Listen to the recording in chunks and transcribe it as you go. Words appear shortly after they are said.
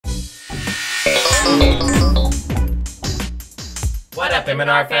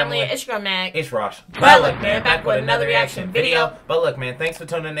M&R family. It's your Mag. It's Rosh. But look, man, back with another reaction video. But look, man, thanks for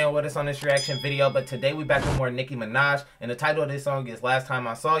tuning in with us on this reaction video. But today we back with more Nicki Minaj. And the title of this song is Last Time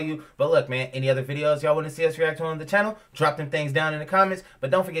I Saw You. But look, man, any other videos y'all want to see us react to on the channel? Drop them things down in the comments.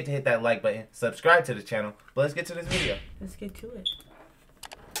 But don't forget to hit that like button. Subscribe to the channel. But let's get to this video. Let's get to it.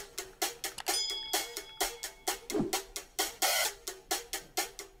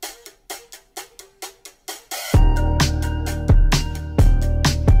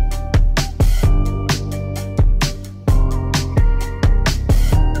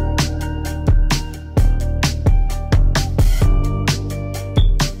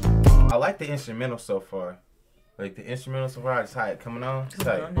 I like the instrumental so far. Like the instrumental so far, it's tight. Coming on, it's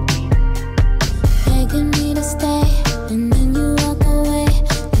tight. Begging me to stay, and then you walk away.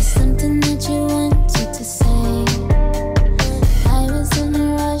 There's something that you wanted to say. I was in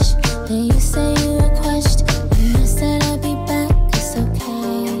a rush, then you say you were crushed, and I said I'll be back, it's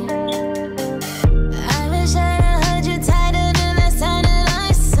okay. I wish I heard you tighter than the sound that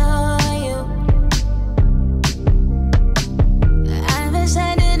I saw you. I wish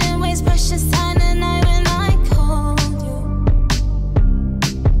I didn't waste precious time the night when I called you.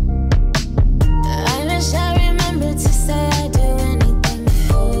 I wish I remembered to say I'd do anything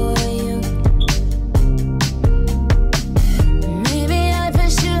for you. Maybe I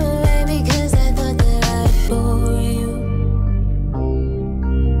pushed you away because I thought that I'd bore you.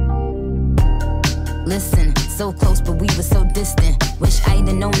 Listen, so close but we were so distant. Wish I'd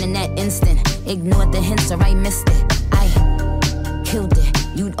have known in that instant. Ignored the hints or I missed it. I killed it.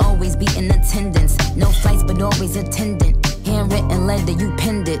 You'd always be in attendance. No flights but always attendant. Handwritten letter, you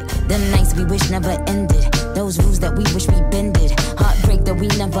penned it. Them nights we wish never ended. Those rules that we wish we bended. Heartbreak that we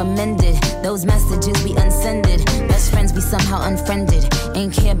never mended. Those messages we unsended. Best friends we somehow unfriended.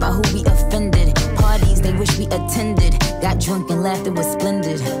 Ain't care about who we offended. Parties they wish we attended. Got drunk and laughed, it was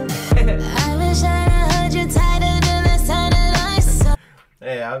splendid. I wish I heard you tighter than the sound that I saw.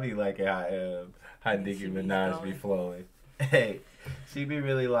 Hey, I'll be like how Nicki Minaj be flowing. Hey, she be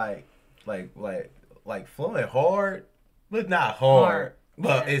really like flowing hard, but not hard.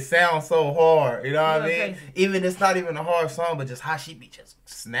 But it sounds so hard, you know what I mean? Crazy. Even it's not even a hard song, but just how she be just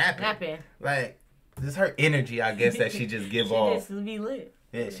snapping. Like just her energy, I guess that she just give off. She be lit.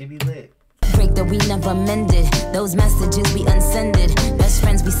 Yeah, she be lit. Break that we never mended. Those messages we unsended. Best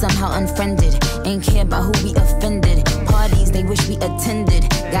friends we somehow unfriended. Ain't care about who we offended. Parties they wish we attended.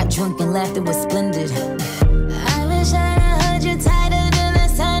 Got drunk and laughed, it was splendid. I wish I heard you tighter than the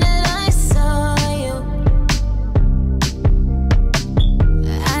sound that I saw you.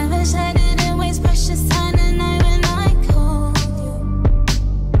 I wish I didn't waste precious time the night when I called you.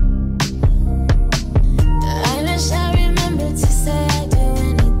 I wish I remembered to say I'd do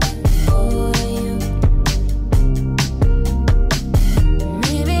anything for you.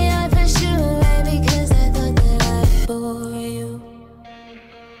 Maybe I pushed you away because I thought that I'd bore you.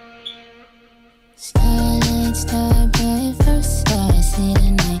 Starlight, star bright, first star I see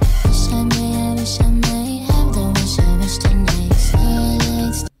tonight. Wish I may have the wish I wish tonight.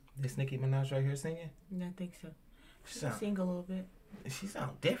 Starlight. This Nicki Minaj right here singing? I think so. She Sound- sing a little bit. She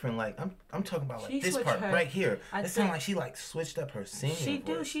sound different. Like I'm talking about like She this switched part her- right here. I It sound think- like she like switched up her singing. She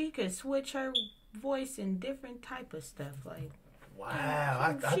do. voice. She could switch her voice and different type of stuff. Like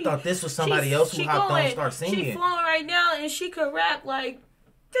Wow, I she- thought this was somebody else who she hopped on and going- started singing. She flowing right now, and she could rap like,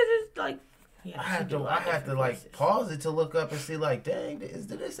 like. Yeah, I she have do a to, lot I of have to different like voices. pause it to look up and see like, dang, did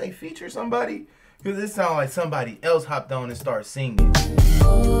this say feature somebody? Because it sounds like somebody else hopped on and started singing.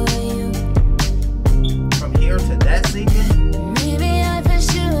 From here to that singing. Maybe I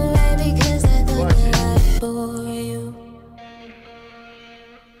pushed you away because I thought Watch it. that I'd bore you.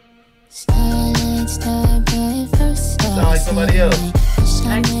 Starlight, star bright, first star. Sound like somebody else.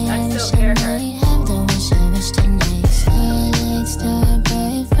 I still hear her. Have the wish I wish tonight. Starlight, star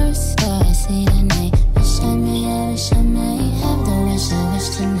bright, first star I see tonight. Wish I may have the wish I wish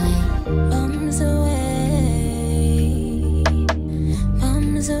tonight. Bums away,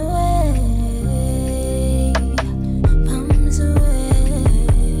 bums away, bums away,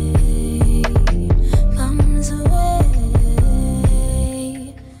 bums away.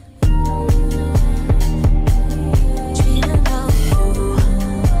 Dream about you.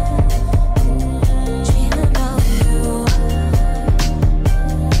 Dream about you.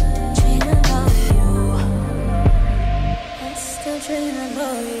 Dream about you. I still dream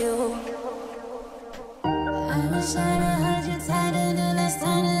about you. I wish I'd heard you tighter the last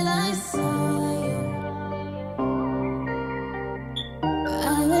time that I saw you.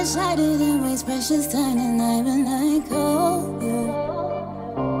 I wish I didn't waste precious time tonight when I called you.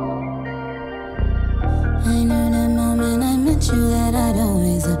 I knew the moment I met you that I don't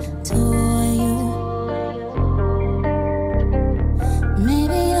always adore you.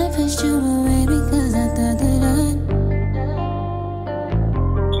 Maybe I pushed you away because I thought that I'd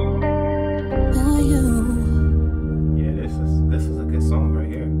bore you. Yeah, this is a good song right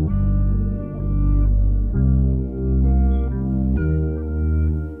here.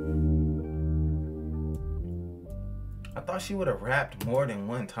 I thought she would have rapped more than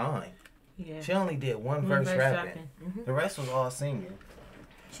one time. Yeah. She only did one verse rapping. The rest was all singing.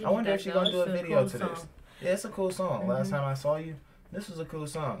 I wonder if she's going to do a video to this. Yeah, it's a cool song. Last time I saw you, this was a cool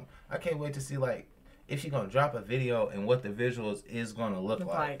song. I can't wait to see, like, if she's going to drop a video and what the visuals is going to look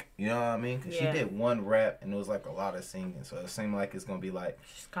like. You know what I mean? Because she did one rap and it was, like, a lot of singing. So it seemed like it's going to be, like...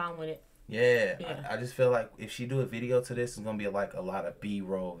 She's calm with it. Yeah. I just feel like if she do a video to this, it's going to be, like, a lot of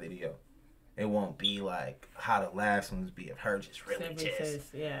B-roll video. It won't be like how the last ones be of her just really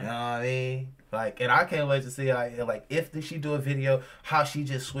just, you know what I mean? Like, and I can't wait to see like if she do a video, how she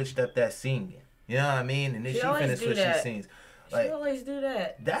just switched up that singing. You know what I mean? And then she finna switch these scenes. Like, she always do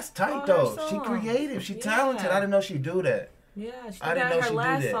that. That's tight though. She creative. She talented. I didn't know she'd do that. Yeah, I didn't know her she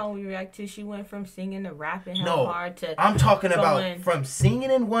last do that. song we react to, she went from singing to rapping hard to I'm talking about from singing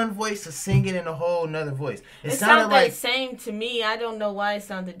in one voice to singing in a whole nother voice. It sounded like the same to me. I don't know why it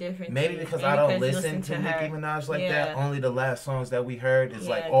sounded different. Maybe because I don't listen to Nicki Minaj like that. Only the last songs that we heard is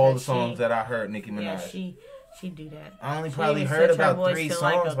like all the songs that I heard Nicki Minaj. Yeah, she do that. I only probably heard about 3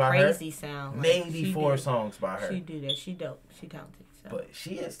 songs by her. Crazy sound. Maybe 4 songs by her. She do that. She dope. She talented. So. But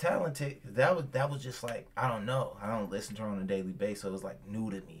she is talented. That was just like, I don't know. I don't listen to her on a daily basis, so it was like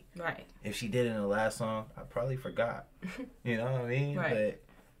new to me. Right. If she did it in the last song, I probably forgot. You know what I mean? Right.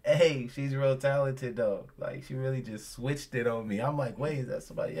 But hey, she's real talented though. Like, she really just switched it on me. I'm like, wait, is that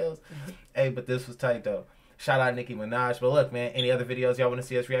somebody else? Hey, but this was tight though. Shout out Nicki Minaj. But look, man, any other videos y'all want to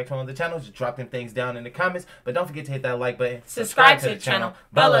see us react to on the channel, just drop them things down in the comments. But don't forget to hit that like button. Subscribe to the channel.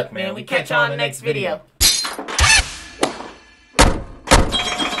 But look, man, we catch y'all on the next video.